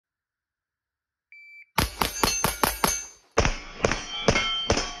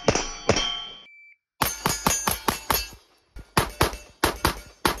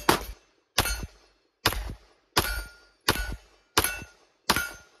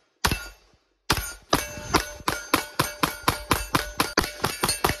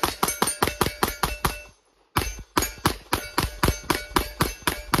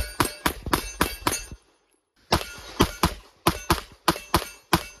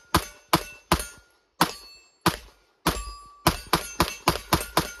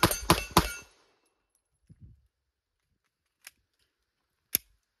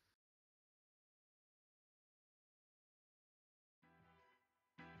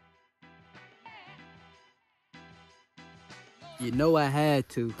You know I had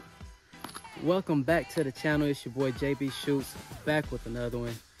to. Welcome back to the channel. It's your boy JB Shoots, back with another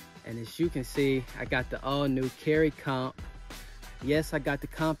one. And as you can see, I got the all new Carry Comp. Yes, I got the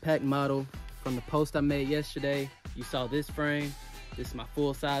compact model from the post I made yesterday. You saw this frame. This is my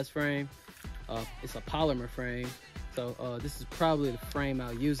full size frame. It's a polymer frame. So this is probably the frame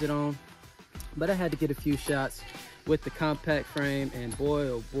I'll use it on. But I had to get a few shots with the compact frame, and boy,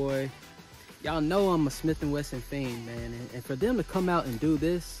 oh boy, y'all know I'm a Smith & Wesson fiend, man. And for them to come out and do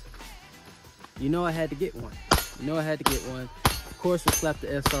this, you know I had to get one. You know I had to get one. Of course, we slapped the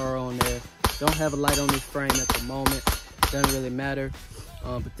SRO on there. Don't have a light on this frame at the moment. Doesn't really matter.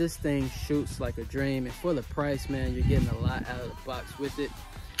 But this thing shoots like a dream. And for the price, man, you're getting a lot out of the box with it.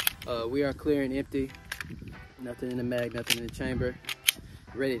 We are clear and empty. Nothing in the mag, nothing in the chamber.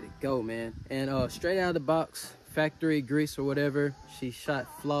 Ready to go, man. And straight out of the box, factory grease or whatever, she shot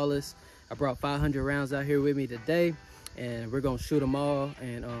flawless. I brought 500 rounds out here with me today, and we're gonna shoot them all,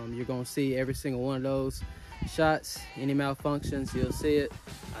 and you're gonna see every single one of those shots. Any malfunctions, you'll see it.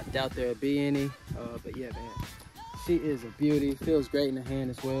 I doubt there'll be any, but yeah, man, she is a beauty. Feels great in the hand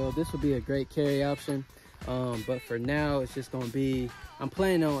as well. This will be a great carry option, but for now it's just gonna be, I'm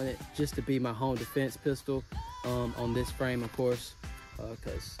planning on it just to be my home defense pistol on this frame, of course,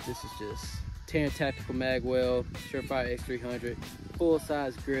 because this is just Terran Tactical Magwell, Surefire X300, full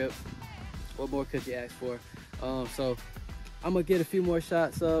size grip. What more could you ask for? So I'm gonna get a few more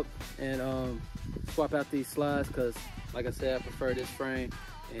shots up and swap out these slides, because like I said, I prefer this frame.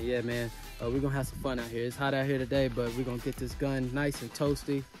 And yeah, man, we're gonna have some fun out here. It's hot out here today, but we're gonna get this gun nice and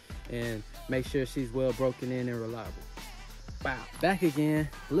toasty and make sure she's well broken in and reliable. Wow, back again,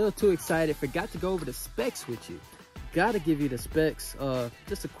 a little too excited. Forgot to go over the specs with you. Gotta give you the specs.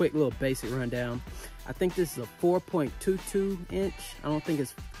 Just a quick little basic rundown. I think this is a 4.22 inch. I don't think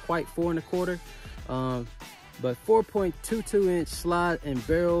it's quite 4 1/4, but 4.22 inch slide and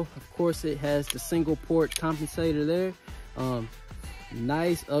barrel. Of course, it has the single port compensator there.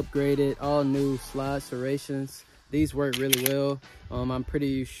 Nice upgraded, all new slide serrations. These work really well. I'm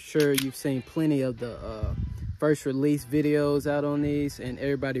pretty sure you've seen plenty of the first release videos out on these, and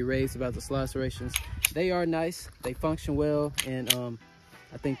everybody raves about the slide serrations. They are nice, they function well, and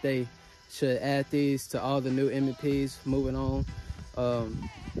I think they should add these to all the new M&Ps moving on,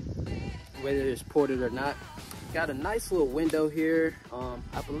 whether it's ported or not. Got a nice little window here.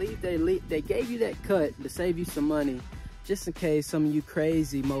 I believe they gave you that cut to save you some money, just in case some of you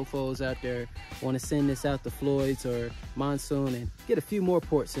crazy mofos out there want to send this out to Floyd's or Monsoon and get a few more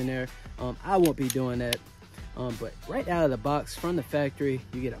ports in there. I won't be doing that. But right out of the box from the factory,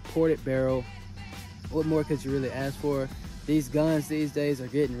 you get a ported barrel. What more could you really ask for? These guns these days are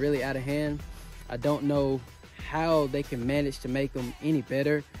getting really out of hand. I don't know how they can manage to make them any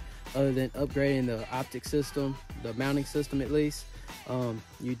better other than upgrading the optic system, the mounting system at least.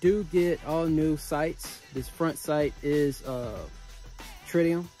 You do get all new sights. This front sight is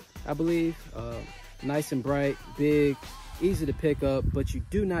tritium, I believe. Nice and bright, big, easy to pick up, but you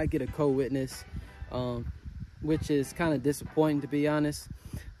do not get a co-witness, which is kind of disappointing, to be honest.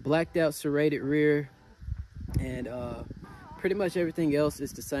 Blacked out serrated rear, and pretty much everything else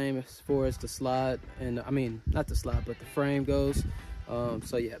is the same as far as the slide, and I mean not the slide but the frame goes.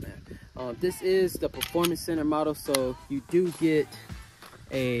 So yeah, man, this is the Performance Center model, so you do get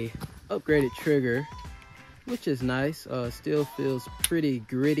a upgraded trigger, which is nice. Still feels pretty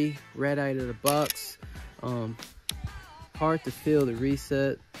gritty right out of the box. Hard to feel the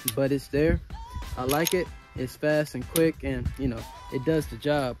reset, but it's there. I like it. It's fast and quick, and you know, it does the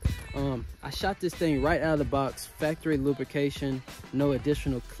job. I shot this thing right out of the box, factory lubrication, no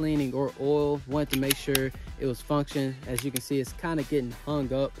additional cleaning or oil. Wanted to make sure it was functioning. As you can see, it's kind of getting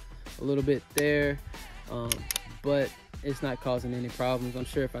hung up a little bit there, but it's not causing any problems. I'm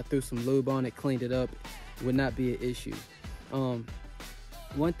sure if I threw some lube on it, cleaned it up, it would not be an issue.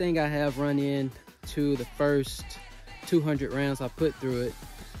 One thing I have run into the first 200 rounds I put through it,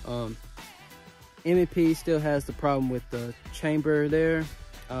 M&P still has the problem with the chamber there.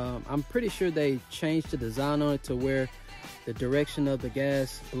 I'm pretty sure they changed the design on it to where the direction of the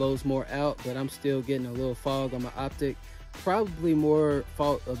gas blows more out, but I'm still getting a little fog on my optic. Probably more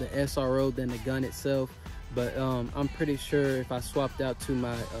fault of the SRO than the gun itself, but I'm pretty sure if I swapped out to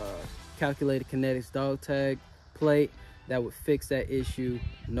my calculated kinetics dog tag plate, that would fix that issue,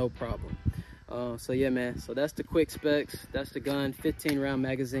 no problem. So yeah, man, so that's the quick specs. That's the gun, 15 round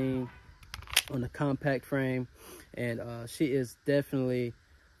magazine on the compact frame, and she is definitely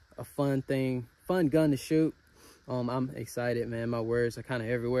a fun gun to shoot. I'm excited, man. My words are kind of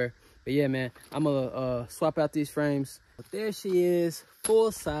everywhere, but yeah, man, I'm gonna swap out these frames. But there she is,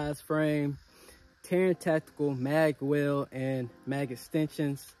 full size frame. Terran Tactical mag well and mag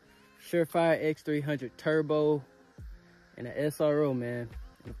extensions, Surefire X300 turbo, and an SRO, man.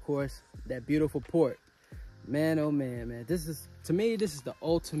 And of course, that beautiful port. Man, oh man, man. This is, to me, this is the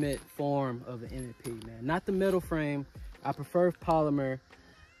ultimate form of an M&P, man. Not the metal frame. I prefer polymer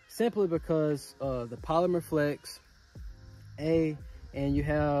simply because the polymer flex, and you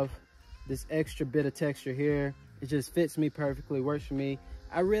have this extra bit of texture here. It just fits me perfectly, works for me.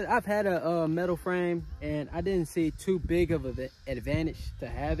 I've had a metal frame and I didn't see too big of an advantage to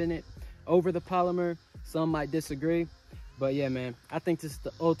having it over the polymer. Some might disagree, but yeah, man, I think this is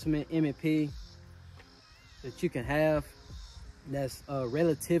the ultimate M&P that you can have that's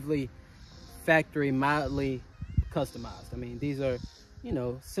relatively factory mildly customized. I mean, these are, you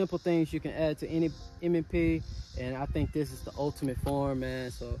know, simple things you can add to any M&P, and I think this is the ultimate form, man.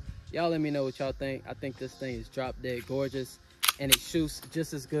 So y'all let me know what y'all think. I think this thing is drop dead gorgeous, and it shoots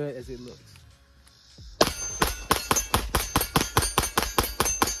just as good as it looks.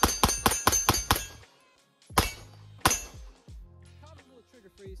 Caught a little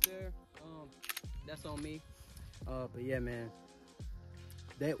trigger freeze there. That's on me. But yeah, man,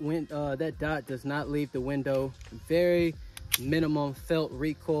 that dot does not leave the window. Very minimum felt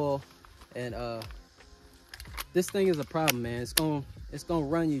recoil, and this thing is a problem, man. It's gonna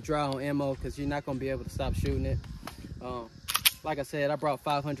run you dry on ammo because you're not gonna be able to stop shooting it. Like I said, I brought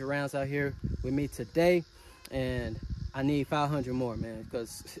 500 rounds out here with me today, and I need 500 more, man,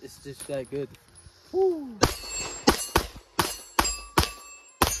 because it's just that good. Woo.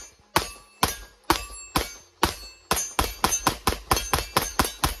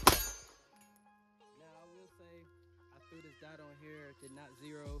 Dot on here did not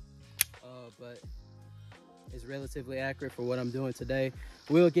zero, but it's relatively accurate for what I'm doing today.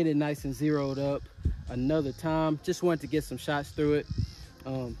 We'll get it nice and zeroed up another time. Just wanted to get some shots through it.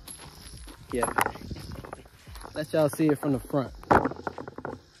 Yeah, let y'all see it from the front.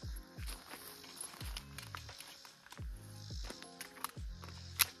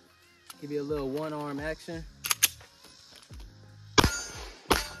 Give you a little one arm action.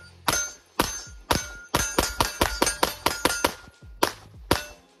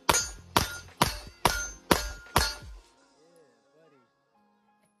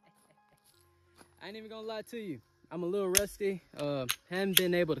 I ain't even gonna lie to you, I'm a little rusty. Haven't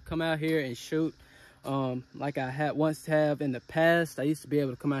been able to come out here and shoot like I had once have in the past. I used to be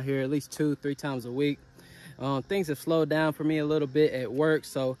able to come out here at least 2-3 times a week. Things have slowed down for me a little bit at work,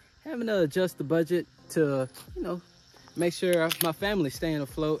 so having to adjust the budget to, you know, make sure my family's staying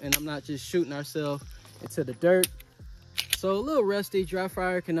afloat and I'm not just shooting ourselves into the dirt. So a little rusty. Dry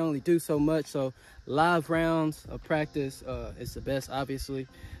fire can only do so much, so live rounds of practice is the best, obviously.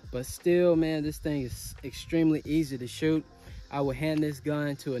 But still, man, this thing is extremely easy to shoot. I would hand this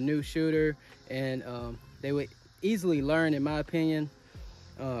gun to a new shooter and they would easily learn, in my opinion.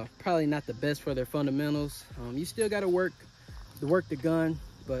 Probably not the best for their fundamentals. You still got to work the gun,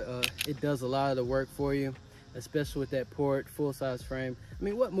 but it does a lot of the work for you, especially with that port, full-size frame. I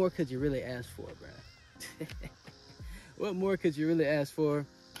mean, what more could you really ask for, bro? What more could you really ask for?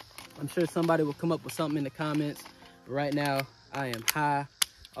 I'm sure somebody will come up with something in the comments, but right now I am high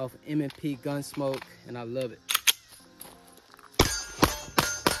off M&P gun smoke and I love it.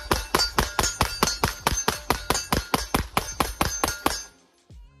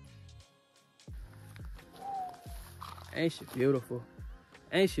 Ain't she beautiful?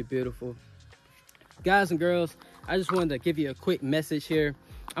 Ain't she beautiful? Guys and girls, I just wanted to give you a quick message here.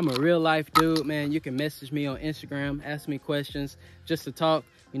 I'm a real life dude, man. You can message me on Instagram, ask me questions just to talk.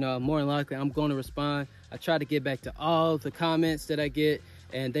 You know, more than likely I'm going to respond. I try to get back to all the comments that I get,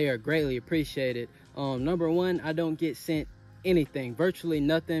 and they are greatly appreciated. Number one, I don't get sent anything, virtually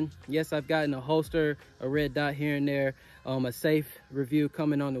nothing. Yes, I've gotten a holster, a red dot here and there, a safe review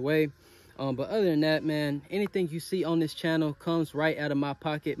coming on the way. But other than that, man, anything you see on this channel comes right out of my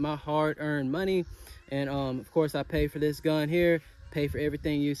pocket, my hard-earned money. And of course, I pay for this gun here, pay for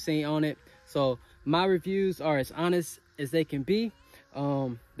everything you see on it. So my reviews are as honest as they can be.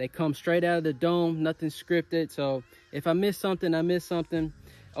 They come straight out of the dome, nothing scripted. So if I miss something, I miss something.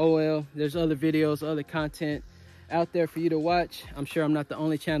 Oh well, there's other videos, other content out there for you to watch. I'm sure I'm not the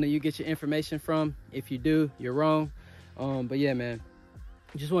only channel you get your information from. If you do, you're wrong. But yeah, man,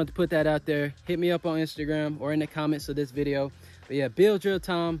 just wanted to put that out there. Hit me up on Instagram or in the comments of this video. But yeah, build drill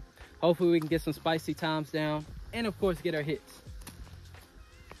time. Hopefully we can get some spicy times down and of course get our hits.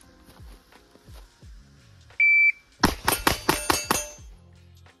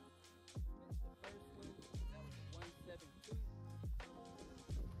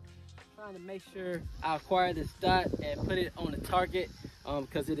 Trying to make sure I acquire this dot and put it on the target.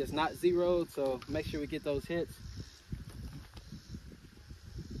 because it is not zeroed, so make sure we get those hits.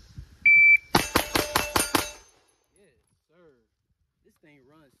 Yes, sir. This thing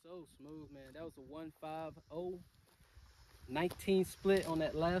runs so smooth, man. That was a 150 19 split on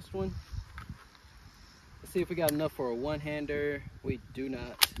that last one. Let's see if we got enough for a one-hander. We do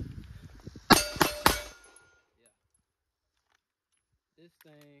not. Yeah. This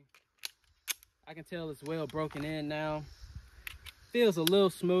thing, I can tell it's well broken in now. Feels a little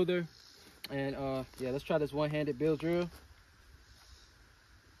smoother. And yeah, let's try this one-handed bill drill.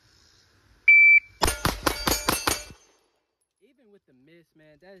 Even with the miss,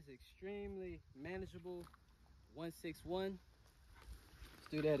 man, that is extremely manageable. 161. Let's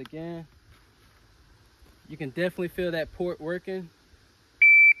do that again. You can definitely feel that port working.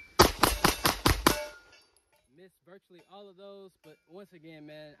 Missed virtually all of those, but once again,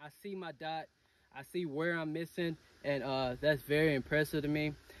 man, I see my dot. I see where I'm missing, and that's very impressive to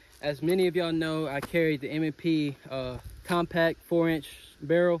me. As many of y'all know, I carry the M&P compact 4-inch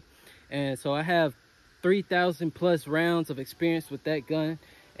barrel, and so I have 3,000 plus rounds of experience with that gun,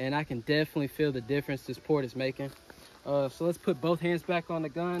 and I can definitely feel the difference this port is making. So let's put both hands back on the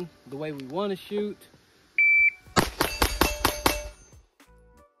gun the way we want to shoot. For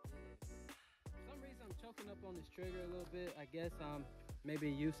some reason I'm choking up on this trigger a little bit. I guess I'm maybe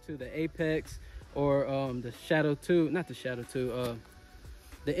used to the Apex or the Shadow 2, not the Shadow 2,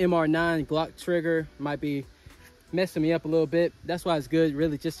 the MR9 Glock trigger might be messing me up a little bit. That's why it's good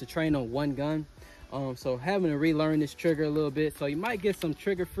really just to train on one gun. So having to relearn this trigger a little bit, so you might get some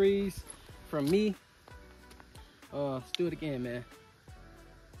trigger freeze from me. Let's do it again, man.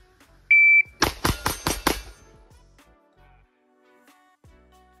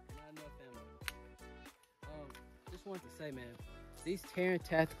 Just wanted to say, man, these Terran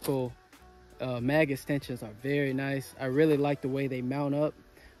Tactical mag extensions are very nice. I really like the way they mount up.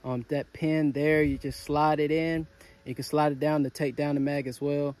 That pin there, you just slide it in. You can slide it down to take down the mag as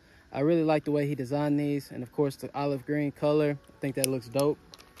well. I really like the way he designed these, and of course the olive green color. I think that looks dope.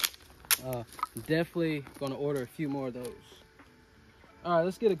 Definitely gonna order a few more of those. All right,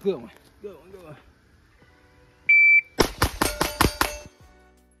 let's get a good one. Good one, good one.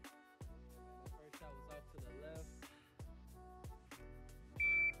 First shot was off to the left.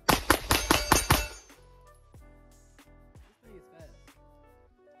 This thing is fast.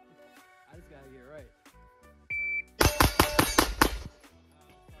 I just gotta get it right.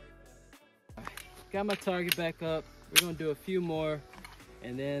 Got my target back up. We're gonna do a few more,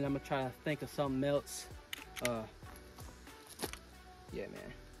 and then I'm gonna try to think of something else. Yeah,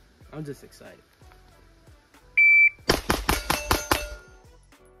 man, I'm just excited.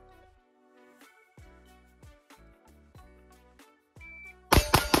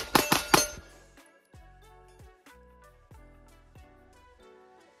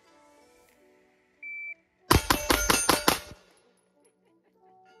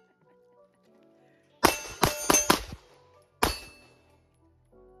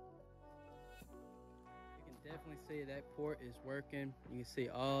 Definitely see that port is working. You can see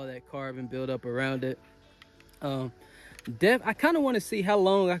all that carbon build up around it. I kind of want to see how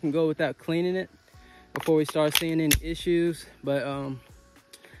long I can go without cleaning it before we start seeing any issues, but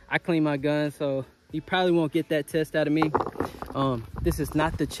I clean my gun, so you probably won't get that test out of me. This is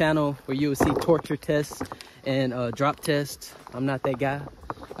not the channel where you will see torture tests and drop tests. I'm not that guy.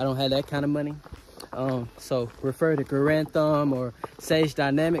 I don't have that kind of money. So refer to Grand Thumb or Sage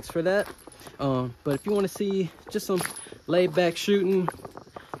Dynamics for that. But if you want to see just some laid back shooting,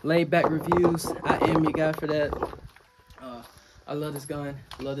 laid back reviews, I am your guy for that. I love this gun,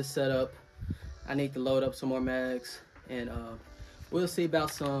 love this setup. I need to load up some more mags, and we'll see about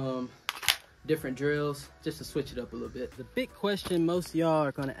some different drills just to switch it up a little bit. The big question most of y'all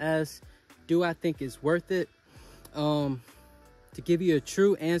are gonna ask, do I think it's worth it? To give you a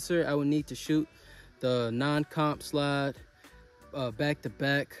true answer, I would need to shoot the non-comp slide back to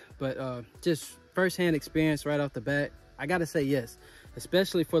back, but just first-hand experience right off the bat, I gotta say yes,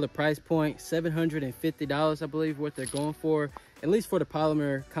 especially for the price point. $750 I believe what they're going for, at least for the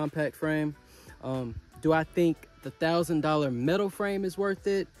polymer compact frame. Do I think the $1,000 metal frame is worth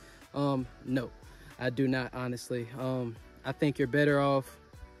it? No, I do not, honestly. I think you're better off,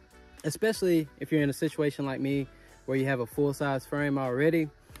 especially if you're in a situation like me where you have a full-size frame already.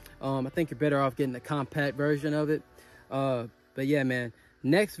 I think you're better off getting the compact version of it. But yeah, man,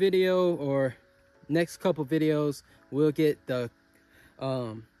 next video or next couple videos, we'll get the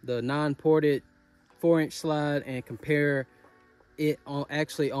non-ported 4-inch slide and compare it on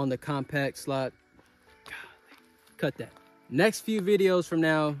actually on the compact slide. Cut that. Next few videos from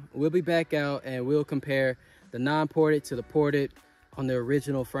now, we'll be back out and we'll compare the non-ported to the ported. on the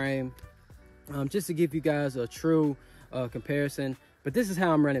original frame, just to give you guys a true comparison. But this is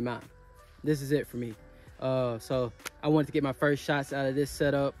how I'm running mine. This is it for me. So I wanted to get my first shots out of this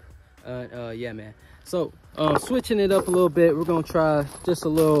setup. Yeah, man. So switching it up a little bit, we're gonna try just a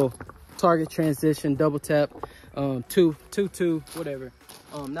little target transition, double tap, 2-2, whatever.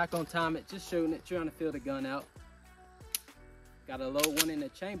 Not gonna time it, just shooting it, trying to feel the gun out. Got a low one in the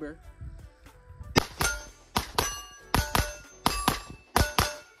chamber.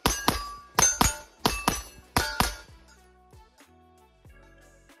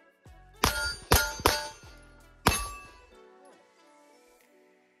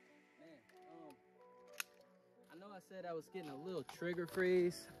 I said I was getting a little trigger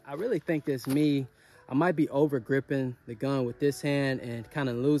freeze. I really think that's me. I might be over gripping the gun with this hand and kind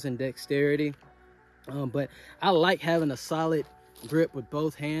of losing dexterity. But I like having a solid grip with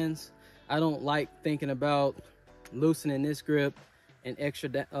both hands. I don't like thinking about loosening this grip and extra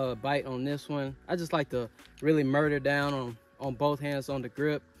bite on this one. I just like to really murder down on both hands on the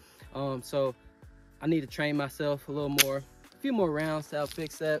grip. So I need to train myself a little more, a few more rounds to help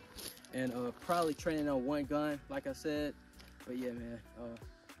fix that. And probably training on one gun, like I said. But yeah, man.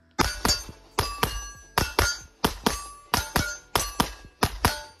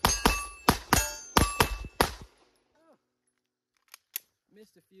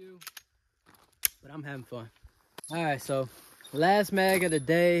 Missed a few, but I'm having fun. All right, so last mag of the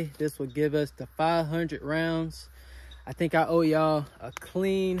day. This will give us the 500 rounds. I think I owe y'all a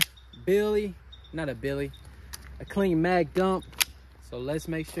clean a clean mag dump. So let's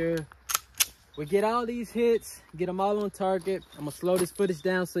make sure we get all these hits, get them all on target. I'm gonna slow this footage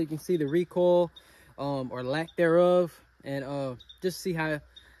down so you can see the recoil or lack thereof, and just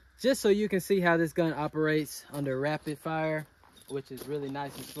so you can see how this gun operates under rapid fire, which is really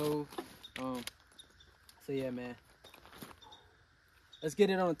nice and smooth. So yeah, man, let's get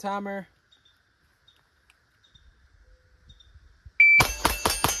it on a timer.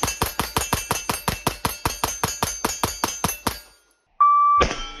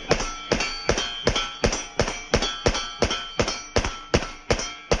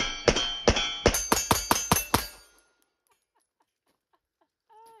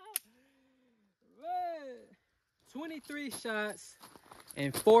 Man, 23 shots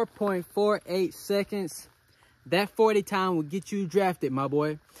in 4.48 seconds. That 40 time will get you drafted, my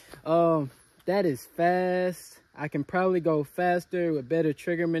boy. That is fast. I can probably go faster with better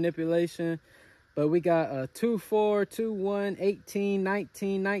trigger manipulation. But we got a 2-4, 2-1, 18,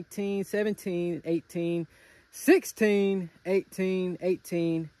 19, 19, 17, 18, 16, 18,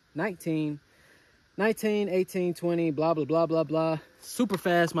 18, 19, 19, 18, 20, blah, blah, blah, blah, blah. Super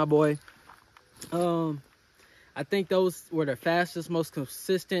fast, my boy. I think those were the fastest, most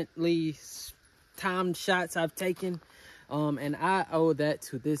consistently timed shots I've taken. And I owe that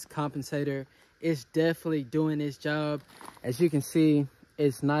to this compensator. It's definitely doing its job. As you can see,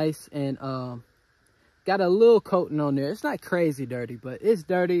 it's nice and got a little coating on there. It's not crazy dirty, but it's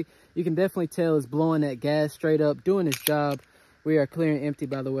dirty. You can definitely tell it's blowing that gas straight up, doing its job. We are clearing empty,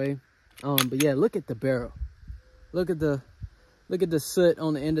 by the way. But yeah, look at the barrel. Look at the soot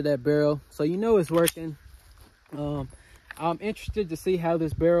on the end of that barrel. So you know it's working. I'm interested to see how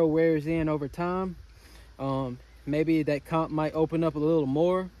this barrel wears in over time. Maybe that comp might open up a little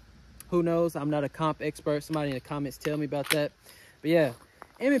more. Who knows? I'm not a comp expert. Somebody in the comments tell me about that. But yeah,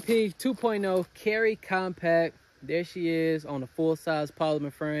 M&P 2.0 Carry Compact. There she is on a full-size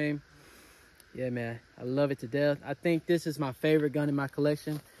polymer frame. Yeah, man, I love it to death. I think this is my favorite gun in my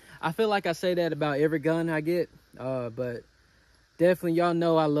collection. I feel like I say that about every gun I get, but definitely y'all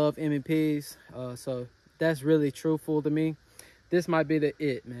know I love M&Ps, so that's really truthful to me. This might be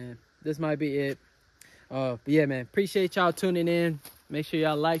it, man. This might be it. But yeah, man, appreciate y'all tuning in. Make sure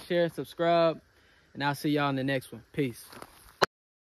y'all like, share, and subscribe, and I'll see y'all in the next one. Peace.